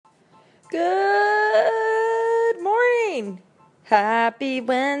Good morning. Happy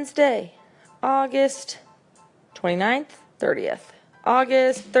Wednesday, August 29th, 30th.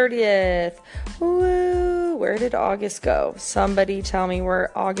 August 30th. Woo! Where did August go? Somebody tell me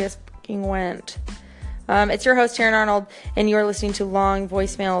where August fucking went. It's your host, Taryn Arnold, and you are listening to Long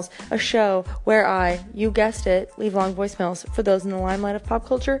Voicemails, a show where you guessed it, leave long voicemails for those in the limelight of pop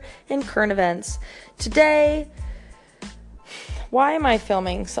culture and current events. Today, why am I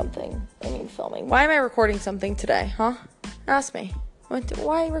filming something? Why am I recording something today, huh? Ask me.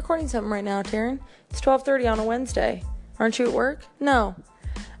 Why are you recording something right now, Taryn? It's 12:30 on a Wednesday. Aren't you at work? No.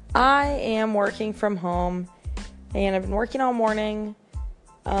 I am working from home, and I've been working all morning,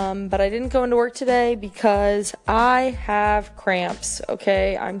 but I didn't go into work today because I have cramps,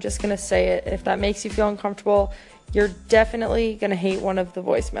 okay? I'm just going to say it. If that makes you feel uncomfortable, you're definitely going to hate one of the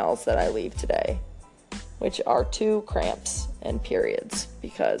voicemails that I leave today, which are 2 cramps and periods,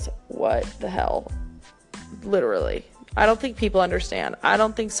 because what the hell? Literally. I don't think people understand. I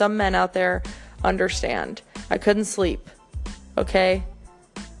don't think some men out there understand. I couldn't sleep. Okay?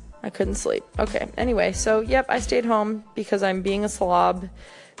 I couldn't sleep. Okay. Anyway, so yep, I stayed home because I'm being a slob,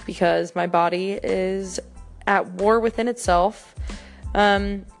 because my body is at war within itself.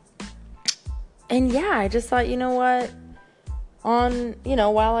 And yeah, I just thought, you know what?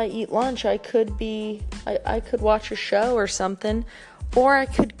 While I eat lunch, I could watch a show or something, or I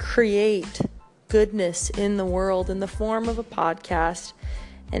could create goodness in the world in the form of a podcast.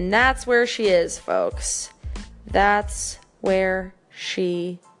 And that's where she is, folks. That's where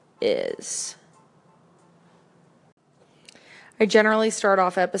she is. I generally start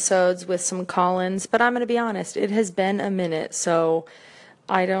off episodes with some call-ins, but I'm going to be honest, it has been a minute, so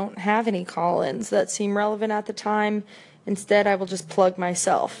I don't have any call-ins that seem relevant at the time. Instead, I will just plug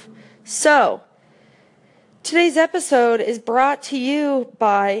myself. So, today's episode is brought to you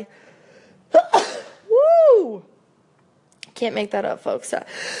by... Woo! Can't make that up, folks. Oh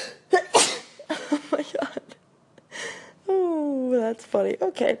my God. Oh, that's funny.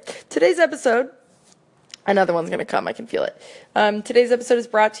 Okay. Today's episode, another one's going to come. I can feel it. Today's episode is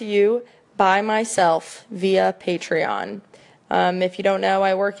brought to you by myself via Patreon. If you don't know,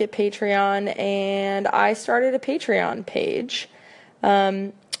 I work at Patreon, and I started a Patreon page.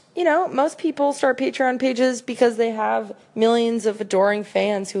 Most people start Patreon pages because they have millions of adoring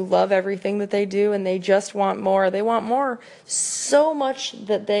fans who love everything that they do, and they just want more. They want more so much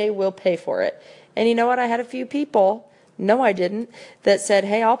that they will pay for it. And you know what? I had a few people, no I didn't, that said,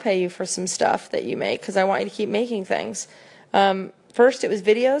 hey, I'll pay you for some stuff that you make because I want you to keep making things. First, it was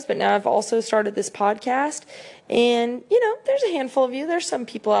videos, but now I've also started this podcast. And, there's a handful of you. There's some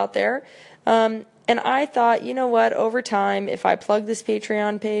people out there. And I thought, you know what, over time, if I plug this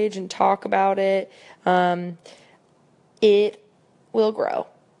Patreon page and talk about it, it will grow.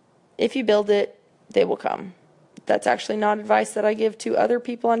 If you build it, they will come. That's actually not advice that I give to other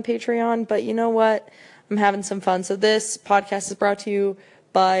people on Patreon, but you know what? I'm having some fun. So this podcast is brought to you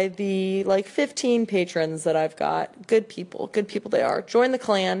by the 15 patrons that I've got. Good people they are. Join the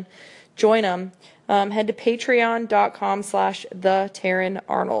clan. Join them. Head to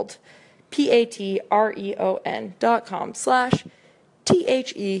patreon.com/TheTarynArnold.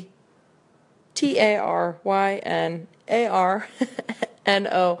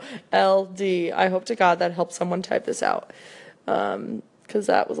 I hope to God that helped someone type this out, because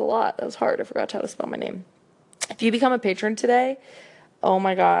that was a lot. That was hard. I forgot how to spell my name. If you become a patron today, oh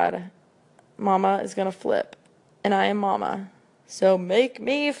my God, Mama is gonna flip, and I am Mama, so make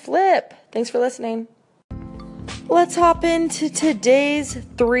me flip. Thanks for listening. Let's hop into today's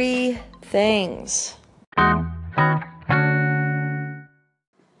 3 things.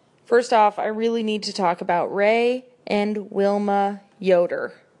 First off, I really need to talk about Ray and Wilma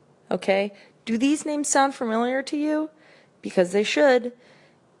Yoder. Okay? Do these names sound familiar to you? Because they should.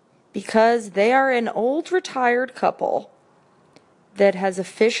 Because they are an old retired couple that has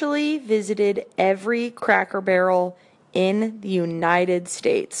officially visited every Cracker Barrel in the United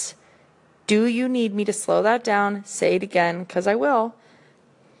States. Do you need me to slow that down? Say it again, because I will.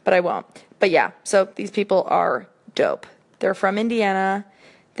 But I won't. But yeah, so these people are dope. They're from Indiana.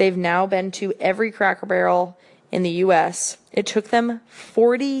 They've now been to every Cracker Barrel in the U.S. It took them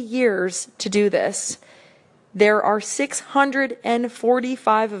 40 years to do this. There are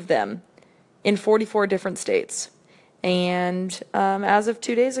 645 of them in 44 different states. And as of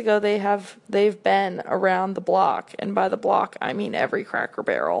 2 days ago, they've been around the block. And by the block, I mean every Cracker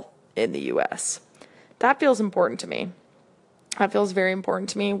Barrel in the U.S. That feels important to me. That feels very important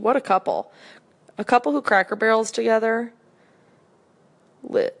to me. What a couple. A couple who Cracker Barrels together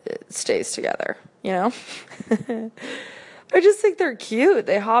stays together, you know? I just think they're cute.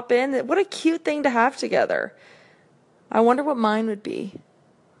 They hop in. What a cute thing to have together. I wonder what mine would be.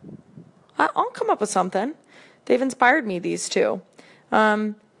 I'll come up with something. They've inspired me, these two.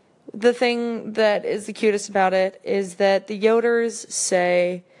 The thing that is the cutest about it is that the Yoders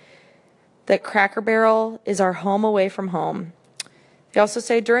say that Cracker Barrel is our home away from home. They also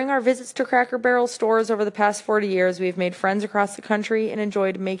say, during our visits to Cracker Barrel stores over the past 40 years, we have made friends across the country and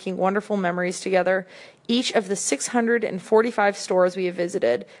enjoyed making wonderful memories together. Each of the 645 stores we have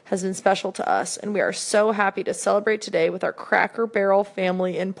visited has been special to us, and we are so happy to celebrate today with our Cracker Barrel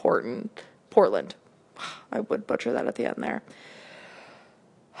family in Portland. I would butcher that at the end there.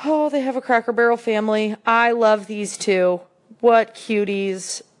 Oh, they have a Cracker Barrel family. I love these two. What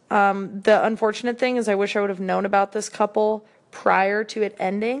cuties. The unfortunate thing is I wish I would have known about this couple prior to it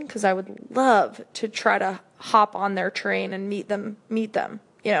ending, because I would love to try to hop on their train and meet them,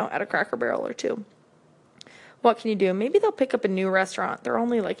 at a Cracker Barrel or two. What can you do? Maybe they'll pick up a new restaurant. They're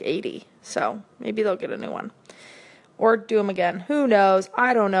only like 80, so maybe they'll get a new one. Or do them again. Who knows?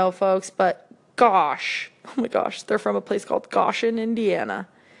 I don't know, folks, but gosh. Oh my gosh, they're from a place called Goshen, Indiana.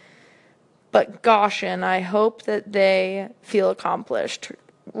 But Goshen, I hope that they feel accomplished.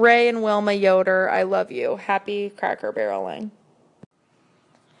 Ray and Wilma Yoder, I love you. Happy Cracker Barreling.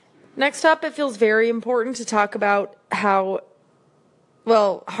 Next up, it feels very important to talk about how,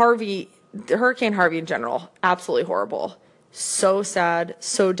 Hurricane Harvey in general, absolutely horrible. So sad,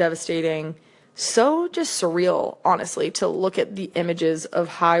 so devastating, so just surreal, honestly, to look at the images of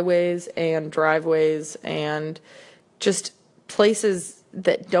highways and driveways and just places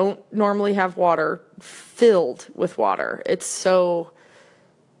that don't normally have water filled with water. It's so...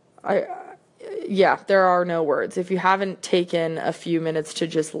 there are no words. If you haven't taken a few minutes to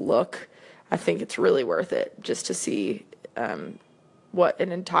just look, I think it's really worth it just to see what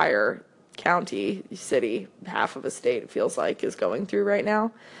an entire county, city, half of a state, it feels like, is going through right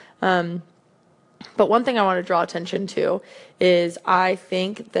now. But one thing I want to draw attention to is I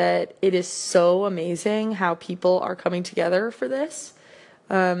think that it is so amazing how people are coming together for this.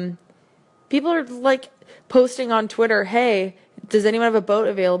 People are like posting on Twitter, hey, does anyone have a boat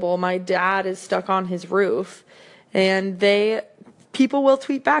available? My dad is stuck on his roof. And people will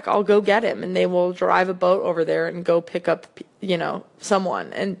tweet back, I'll go get him. And they will drive a boat over there and go pick up,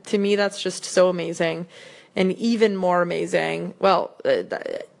 someone. And to me, that's just so amazing. And even more amazing,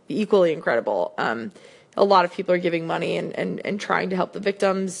 equally incredible. A lot of people are giving money and trying to help the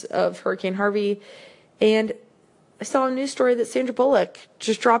victims of Hurricane Harvey. And I saw a news story that Sandra Bullock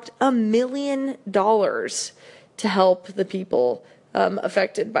just dropped $1 million to help the people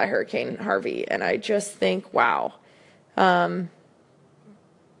affected by Hurricane Harvey. And I just think, wow. Wow.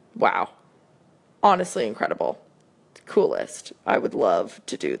 Honestly incredible. Coolest. I would love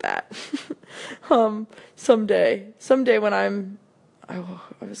to do that. Someday when I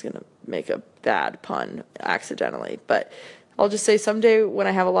was going to make a bad pun accidentally, but I'll just say someday when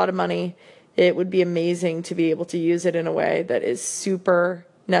I have a lot of money, it would be amazing to be able to use it in a way that is super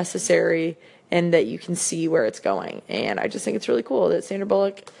necessary and that you can see where it's going. And I just think it's really cool that Sandra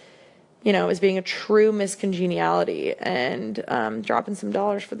Bullock, is being a true Miss Congeniality and dropping some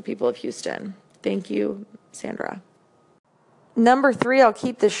dollars for the people of Houston. Thank you, Sandra. Number 3, I'll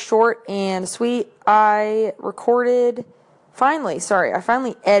keep this short and sweet. I finally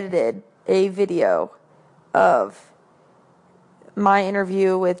edited a video of my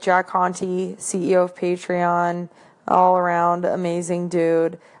interview with Jack Conte, CEO of Patreon, all around amazing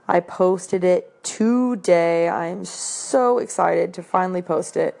dude. I posted it today. I'm so excited to finally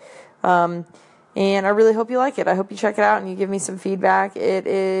post it. And I really hope you like it. I hope you check it out and you give me some feedback. It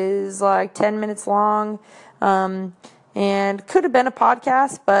is like 10 minutes long. And could have been a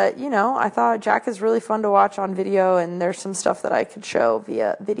podcast, but, I thought Jack is really fun to watch on video, and there's some stuff that I could show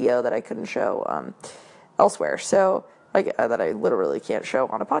via video that I couldn't show elsewhere. So, that I literally can't show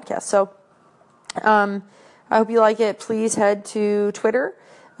on a podcast. So, I hope you like it. Please head to Twitter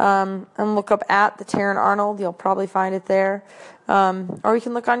and look up at the Taryn Arnold. You'll probably find it there. Or you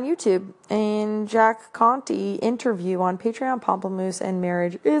can look on YouTube. And Jack Conte interview on Patreon, Pamplemousse and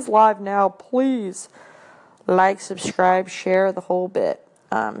Marriage is live now. Please like, subscribe, share the whole bit.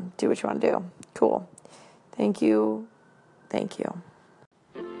 Do what you want to do. Cool. Thank you.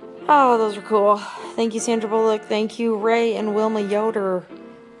 Oh, those are cool. Thank you, Sandra Bullock. Thank you, Ray and Wilma Yoder.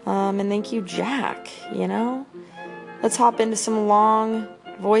 And thank you, Jack. Let's hop into some long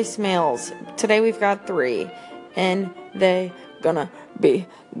voicemails. Today we've got 3, and they gonna be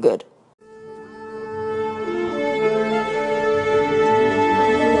good.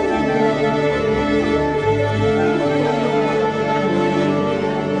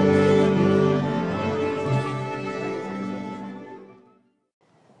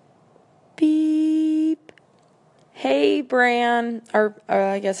 hey, Bran, or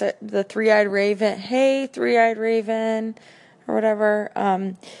I guess the three-eyed raven. Hey, three-eyed raven, or whatever.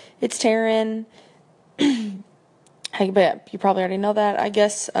 It's Taryn. I bet you probably already know that. I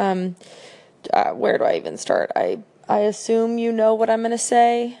guess, where do I even start? I assume you know what I'm going to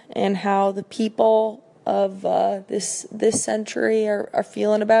say and how the people of this century are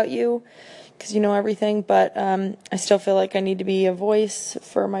feeling about you, because you know everything. But I still feel like I need to be a voice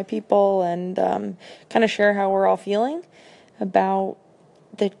for my people and kind of share how we're all feeling about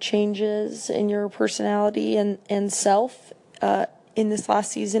the changes in your personality and self in this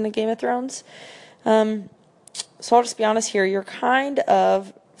last season of Game of Thrones. So I'll just be honest here. You're kind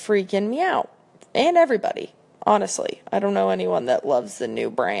of freaking me out. And everybody, honestly. I don't know anyone that loves the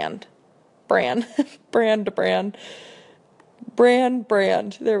new brand. Brand. Brand to brand.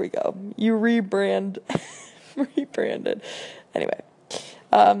 Brand. There we go. You rebranded. Anyway.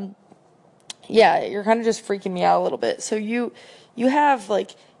 Yeah, you're kind of just freaking me out a little bit. So you have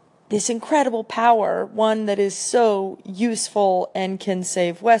like this incredible power, one that is so useful and can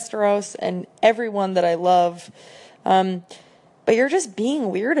save Westeros and everyone that I love. But you're just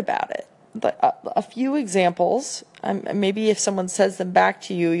being weird about it. But a few examples, maybe if someone says them back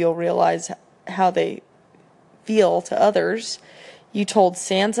to you, you'll realize how they feel to others. You told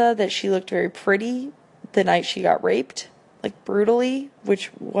Sansa that she looked very pretty the night she got raped, like brutally, which,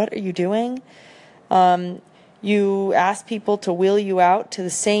 what are you doing? You ask people to wheel you out to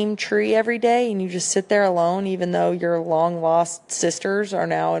the same tree every day and you just sit there alone even though your long lost sisters are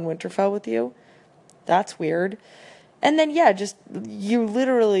now in Winterfell with you. That's weird. And then, yeah, just you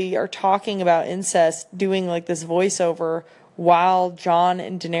literally are talking about incest, doing like this voiceover while Jon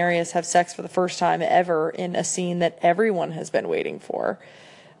and Daenerys have sex for the first time ever in a scene that everyone has been waiting for.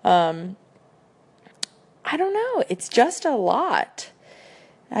 I don't know. It's just a lot.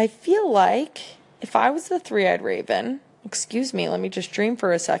 I feel like if I was the three-eyed raven, excuse me, let me just dream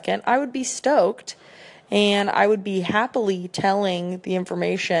for a second, I would be stoked. And I would be happily telling the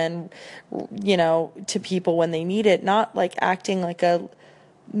information, to people when they need it, not like acting like a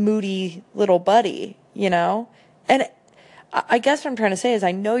moody little buddy, And I guess what I'm trying to say is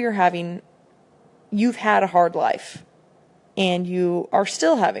I know you've had a hard life and you are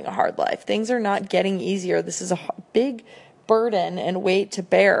still having a hard life. Things are not getting easier. This is a big burden and weight to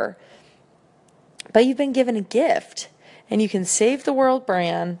bear. But you've been given a gift and you can save the world,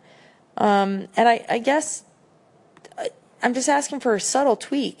 Bran. And I guess I'm just asking for a subtle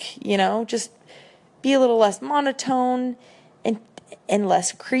tweak, just be a little less monotone and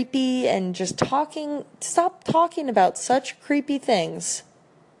less creepy and just stop talking about such creepy things.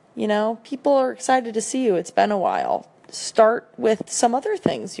 People are excited to see you. It's been a while. Start with some other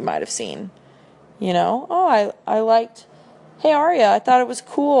things you might have seen. I liked, hey Arya, I thought it was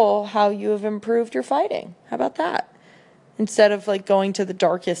cool how you have improved your fighting. How about that? Instead of like going to the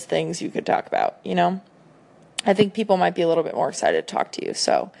darkest things you could talk about, I think people might be a little bit more excited to talk to you.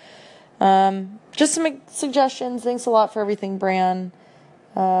 So, just some suggestions. Thanks a lot for everything, Bran.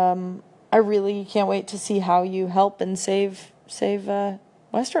 I really can't wait to see how you help and save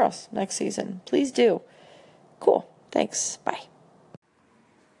Westeros next season. Please do. Cool. Thanks. Bye.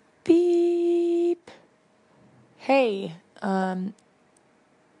 Beep. Hey,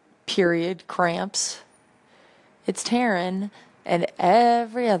 period cramps. It's Taryn and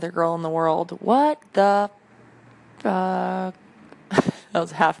every other girl in the world. What the that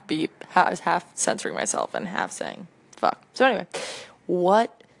was half beep. I was half censoring myself and half saying fuck. So anyway,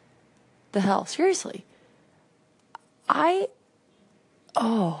 what the hell? Seriously. If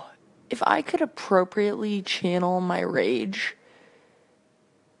I could appropriately channel my rage,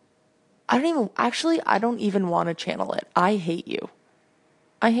 I don't even want to channel it. I hate you.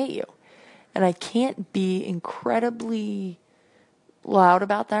 And I can't be incredibly loud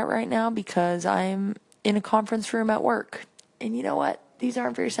about that right now because I'm in a conference room at work. And you know what? These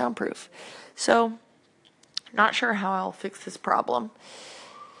aren't very soundproof. So, not sure how I'll fix this problem.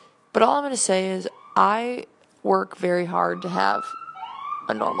 But all I'm going to say is I work very hard to have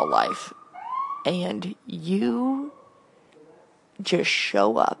a normal life. And you just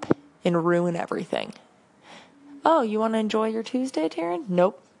show up and ruin everything. Oh, you want to enjoy your Tuesday, Taryn?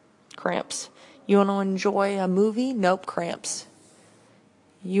 Nope. Cramps. You want to enjoy a movie? Nope. Cramps.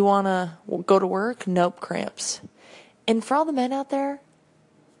 You want to go to work? Nope. Cramps. And for all the men out there,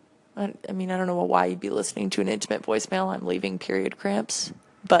 I don't know why you'd be listening to an intimate voicemail. I'm leaving period cramps,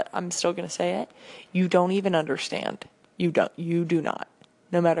 but I'm still going to say it. You don't even understand. You do not.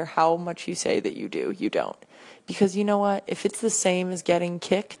 No matter how much you say that you do, you don't. Because you know what? If it's the same as getting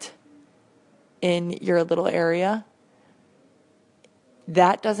kicked in your little area,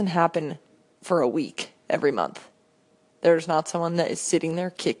 that doesn't happen for a week every month. There's not someone that is sitting there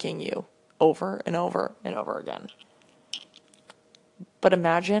kicking you over and over and over again. But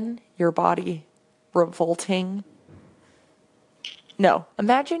imagine your body revolting. No,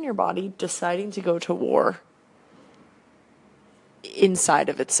 imagine your body deciding to go to war inside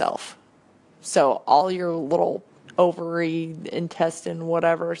of itself. So all your little ovary, intestine,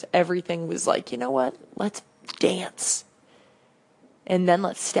 whatever, everything was like, you know what? Let's dance. And then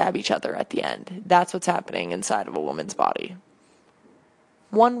let's stab each other at the end. That's what's happening inside of a woman's body.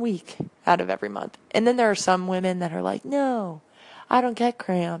 1 week out of every month. And then there are some women that are like, no, I don't get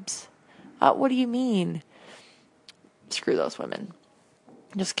cramps. What do you mean? Screw those women.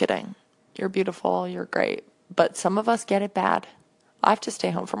 Just kidding. You're beautiful. You're great. But some of us get it bad. I have to stay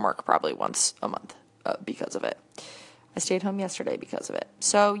home from work probably once a month because of it. I stayed home yesterday because of it.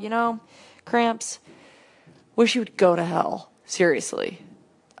 So, cramps, wish you would go to hell. Seriously.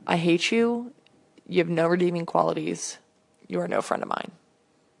 I hate you. You have no redeeming qualities. You are no friend of mine.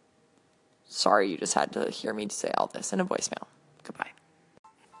 Sorry you just had to hear me say all this in a voicemail. Goodbye.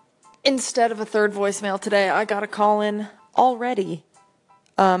 Instead of a third voicemail today, I got a call in already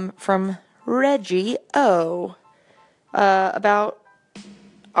from Reggie O about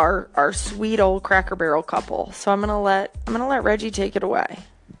our sweet old Cracker Barrel couple. So I'm gonna let Reggie take it away.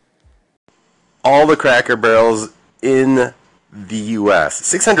 All the Cracker Barrels in the U.S.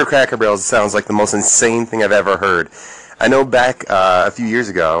 600 Cracker Barrels sounds like the most insane thing I've ever heard. I know back a few years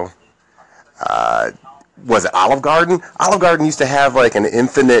ago, was it Olive Garden? Olive Garden used to have like an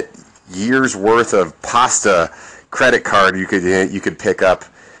infinite year's worth of pasta credit card you could pick up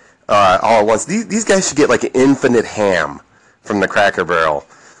all at once. These guys should get like an infinite ham from the Cracker Barrel,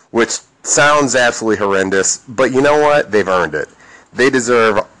 which sounds absolutely horrendous, but you know what? They've earned it. They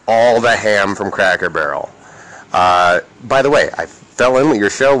deserve all the ham from Cracker Barrel. By the way, I fell in with your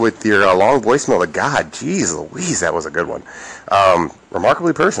show with your long voicemail to God. Jeez Louise, that was a good one.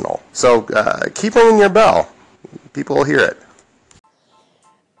 Remarkably personal. So keep ringing your bell. People will hear it.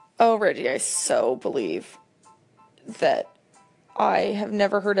 Oh, Reggie, I so believe that I have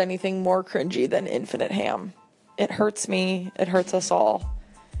never heard anything more cringy than infinite ham. It hurts me. It hurts us all.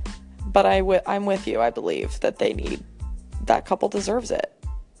 But I'm with you. I believe that that couple deserves it.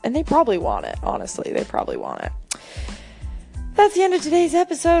 And they probably want it, honestly. They probably want it. That's the end of today's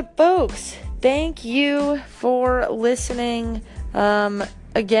episode, folks. Thank you for listening.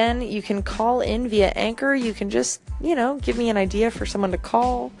 Again, you can call in via Anchor. You can just, give me an idea for someone to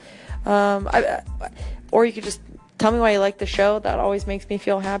call. Or you could just tell me why you like the show. That always makes me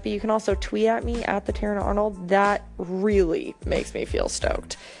feel happy. You can also tweet at me at the Taryn Arnold. That really makes me feel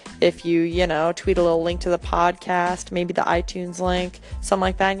stoked. If you, tweet a little link to the podcast, maybe the iTunes link, something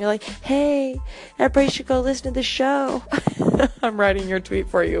like that, and you're like, hey, everybody should go listen to the show. I'm writing your tweet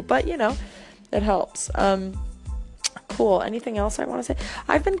for you. But, it helps. Cool. Anything else I want to say?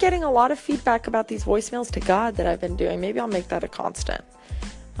 I've been getting a lot of feedback about these voicemails to God that I've been doing. Maybe I'll make that a constant.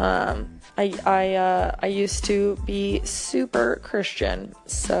 I used to be super Christian,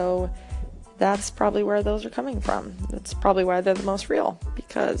 so that's probably where those are coming from. That's probably why they're the most real,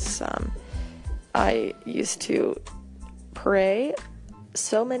 because I used to pray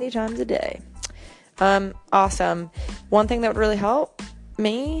so many times a day. Awesome. One thing that would really help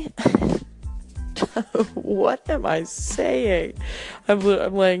me... What am I saying? I'm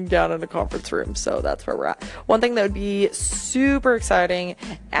laying down in a conference room, so that's where we're at. One thing that would be super exciting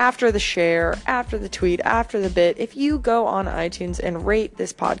after the share, after the tweet, after the bit, if you go on iTunes and rate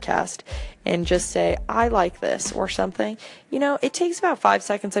this podcast and just say, I like this or something, it takes about 5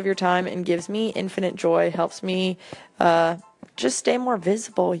 seconds of your time and gives me infinite joy, helps me just stay more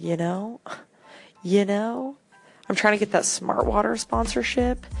visible, I'm trying to get that Smart Water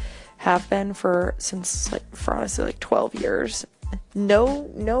sponsorship. Have been for honestly 12 years.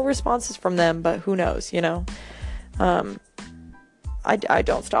 No responses from them, but who knows, I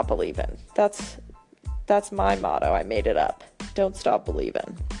don't stop believing. That's my motto. I made it up. Don't stop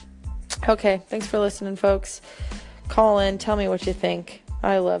believing. Okay, thanks for listening, folks. Call in, tell me what you think.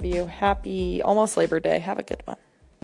 I love you. Happy almost Labor Day. Have a good one.